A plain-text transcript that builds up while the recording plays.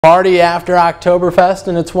Party after Oktoberfest,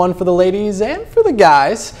 and it's one for the ladies and for the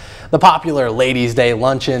guys. The popular Ladies Day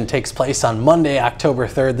Luncheon takes place on Monday, October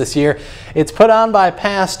 3rd this year. It's put on by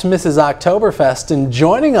past Mrs. Oktoberfest, and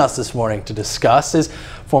joining us this morning to discuss is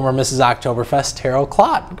former Mrs. Oktoberfest, Daryl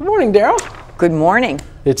Klott. Good morning, Daryl. Good morning.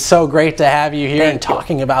 It's so great to have you here and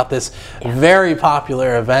talking about this very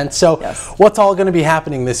popular event. So what's all going to be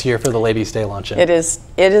happening this year for the Ladies Day Luncheon? It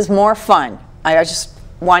is more fun. I just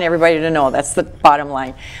want everybody to know that's the bottom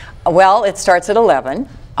line. Well, it starts at 11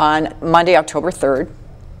 on Monday, October 3rd.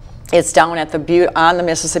 It's down at on the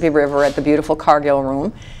Mississippi River at the beautiful Cargill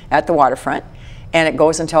room at the Waterfront, and it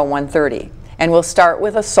goes until 1:30. And we'll start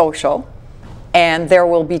with a social, and there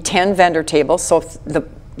will be 10 vendor tables, so if the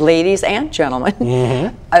ladies and gentlemen,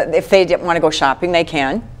 if they didn't want to go shopping, they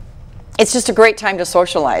can. It's just a great time to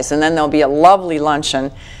socialize, and then there'll be a lovely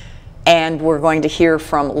luncheon, and we're going to hear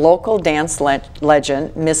from local dance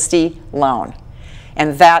legend Misty Lown,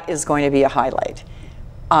 and that is going to be a highlight.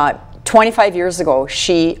 25 years ago,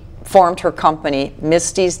 she formed her company,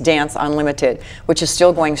 Misty's Dance Unlimited, which is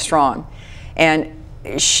still going strong. And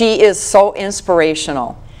she is so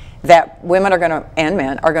inspirational that women are going to, and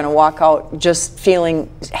men, are going to walk out just feeling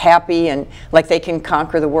happy and like they can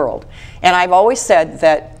conquer the world. And I've always said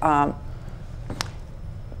that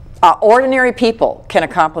ordinary people can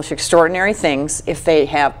accomplish extraordinary things if they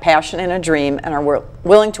have passion and a dream and are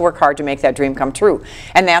willing to work hard to make that dream come true.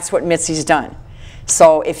 And that's what Misty's done.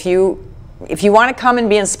 So if you want to come and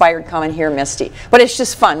be inspired, come and hear Misty. But it's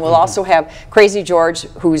just fun. We'll also have Crazy George,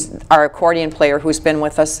 who's our accordion player, who's been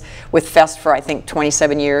with us with Fest for, I think,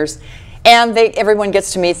 27 years. And everyone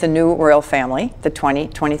gets to meet the new royal family, the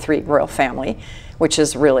 2023 royal family, which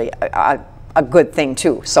is really a good thing,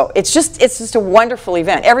 too. So it's just a wonderful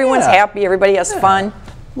event. Everyone's happy. Everybody has fun.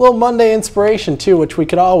 A little Monday inspiration, too, which we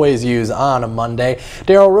could always use on a Monday.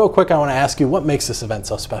 Daryl, real quick, I want to ask you, what makes this event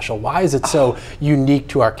so special? Why is it so unique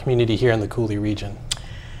to our community here in the Cooley region?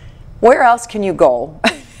 Where else can you go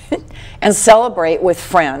and celebrate with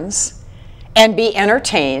friends and be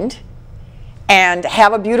entertained and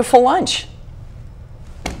have a beautiful lunch?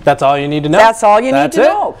 That's all you need to know? That's all you need to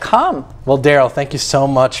know. Come. Well, Daryl, thank you so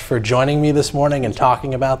much for joining me this morning and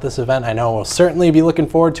talking about this event. I know we'll certainly be looking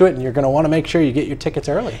forward to it, and you're going to want to make sure you get your tickets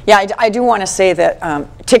early. Yeah, I do want to say that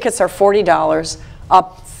tickets are $40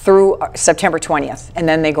 up through September 20th, and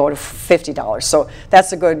then they go to $50. So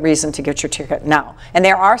that's a good reason to get your ticket now. And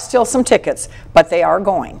there are still some tickets, but they are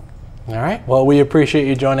going. All right. Well, we appreciate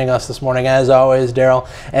you joining us this morning, as always, Daryl.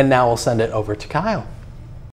 And now we'll send it over to Kyle.